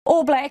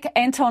All Black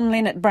Anton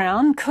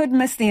Lienert-Brown could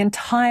miss the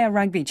entire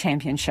Rugby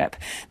Championship.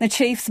 The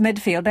Chiefs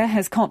midfielder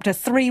has copped a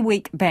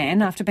 3-week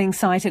ban after being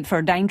cited for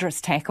a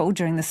dangerous tackle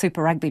during the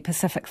Super Rugby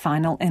Pacific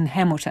final in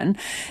Hamilton.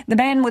 The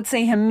ban would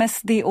see him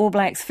miss the All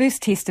Blacks'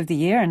 first test of the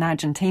year in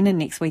Argentina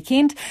next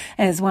weekend,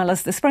 as well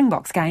as the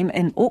Springboks game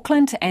in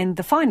Auckland and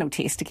the final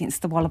test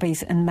against the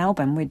Wallabies in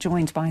Melbourne. We're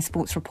joined by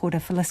sports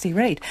reporter Felicity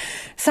Reid.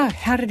 So,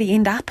 how did he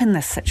end up in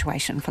this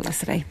situation,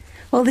 Felicity?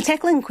 Well, the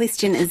tackle in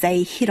question is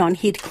a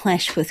head-on-head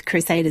clash with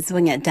Crusaders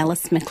winger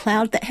Dallas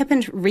McLeod that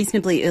happened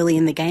reasonably early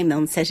in the game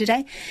on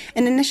Saturday.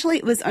 And initially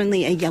it was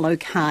only a yellow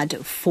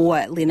card for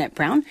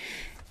Lienert-Brown.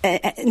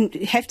 I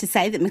have to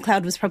say that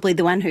McLeod was probably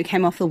the one who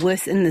came off the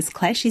worst in this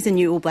clash. He's a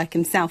new All Black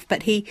himself,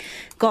 but he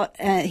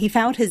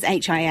failed his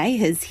HIA,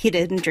 his head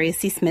injury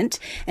assessment,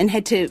 and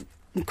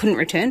couldn't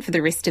return for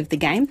the rest of the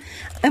game.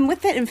 And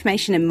with that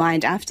information in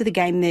mind, after the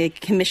game, the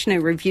commissioner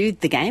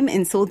reviewed the game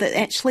and saw that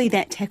actually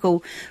that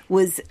tackle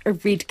was a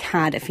red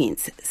card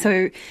offence.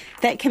 So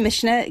that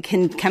commissioner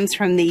comes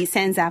from the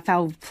SANZAR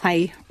Foul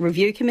Play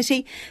Review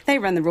Committee. They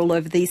run the rule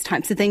over these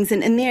types of things,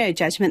 and in their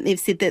judgment, they've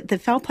said that the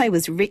foul play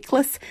was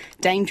reckless,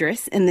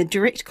 dangerous, and the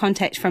direct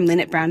contact from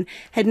Lienert-Brown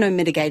had no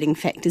mitigating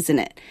factors in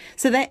it.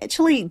 So they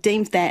actually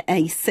deemed that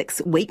a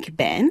 6-week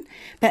ban,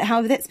 but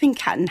however, that's been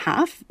cut in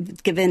half,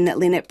 given that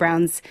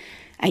Lienert-Brown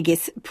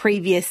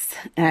previous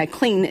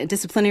clean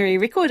disciplinary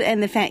record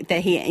and the fact that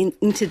he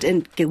entered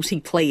a guilty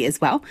plea as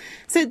well.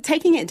 So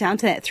taking it down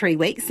to that 3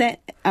 weeks, that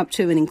up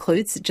to and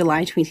includes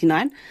July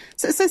 29.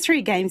 So it's those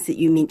 3 games that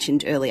you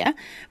mentioned earlier.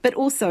 But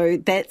also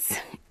that's,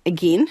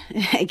 again,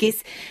 I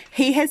guess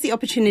he has the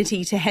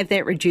opportunity to have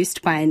that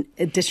reduced by an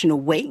additional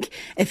week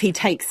if he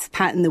takes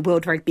part in the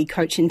World Rugby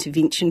Coach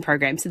Intervention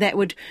Program. So that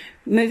would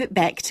move it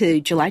back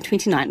to July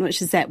 29,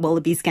 which is that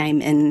Wallabies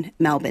game in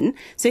Melbourne.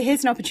 So he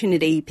has an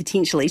opportunity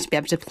potentially to be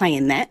able to play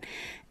in that.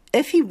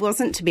 If he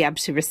wasn't to be able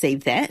to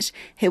receive that,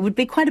 it would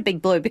be quite a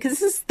big blow because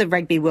this is the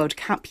Rugby World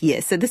Cup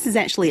year. So this is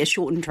actually a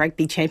shortened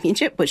Rugby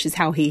Championship, which is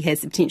how he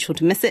has the potential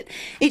to miss it.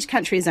 Each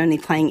country is only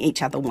playing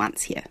each other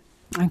once here.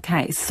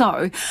 Okay,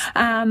 so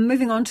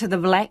moving on to the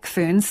Black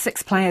Ferns,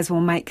 6 players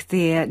will make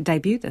their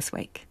debut this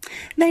week.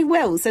 They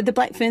will. So the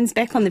Black Ferns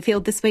back on the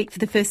field this week for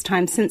the first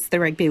time since the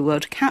Rugby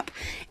World Cup.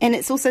 And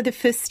it's also the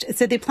first,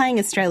 so they're playing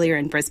Australia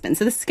in Brisbane.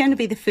 So this is going to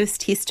be the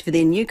first test for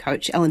their new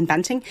coach, Alan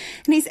Bunting.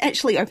 And he's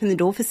actually opened the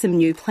door for some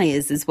new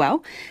players as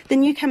well. The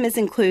newcomers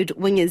include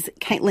wingers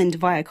Caitlin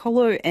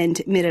Vaiakolo and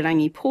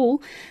Mirarangi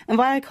Paul. And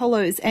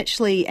Vaiakolo is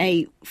actually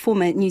a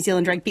former New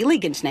Zealand Rugby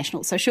League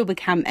international. So she'll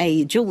become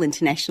a dual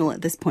international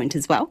at this point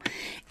as well.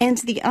 And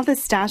the other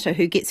starter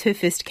who gets her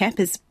first cap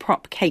is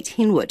prop Kate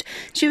Henwood.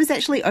 She was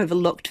actually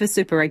overlooked for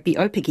Super Rugby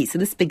Opiki, so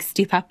this big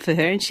step up for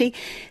her, and she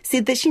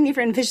said that she never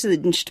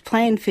envisaged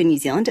playing for New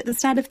Zealand at the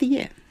start of the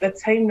year. The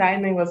team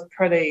naming was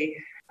pretty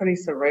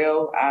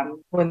surreal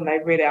when they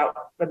read out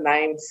the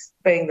names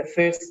being the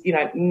first,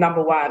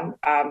 number one.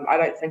 I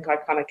don't think I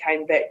kind of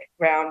came back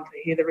round to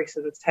hear the rest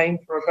of the team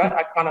for a bit.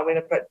 I kind of went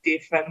a bit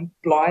deaf and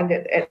blind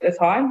at the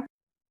time.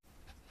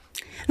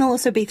 And there'll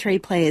also be 3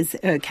 players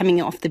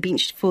coming off the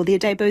bench for their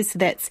debuts. So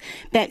that's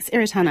backs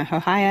Eritana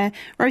Hohaya,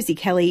 Rosie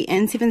Kelly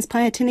and Sevens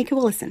player Tanika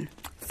Willison.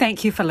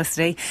 Thank you,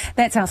 Felicity.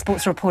 That's our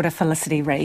sports reporter Felicity Reid.